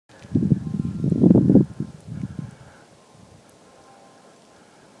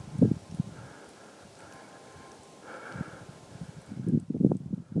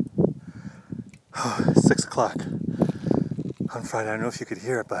6 o'clock on Friday. I don't know if you could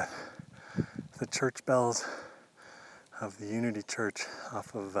hear it, but the church bells of the Unity Church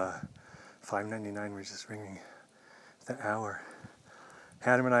off of 599 were just ringing the hour.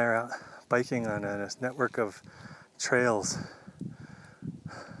 Adam and I are out biking on a network of trails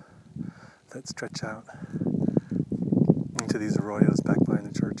that stretch out into these arroyos back behind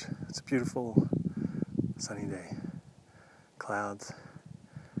the church. It's a beautiful sunny day. Clouds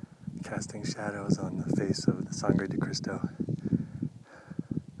casting shadows on the face of the Sangre de Cristo.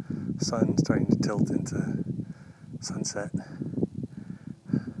 Sun starting to tilt into sunset.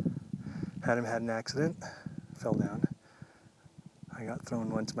 Adam had an accident, fell down. I got thrown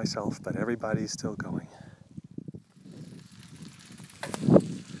once myself, but everybody's still going.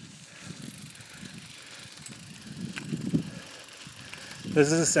 This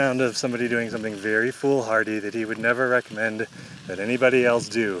is the sound of somebody doing something very foolhardy that he would never recommend that anybody else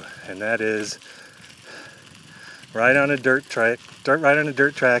do, and that is ride on a dirt track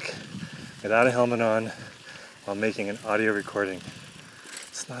without a helmet on while making an audio recording.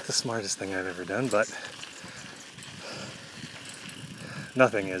 It's not the smartest thing I've ever done, but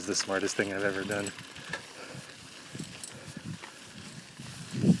nothing is the smartest thing I've ever done.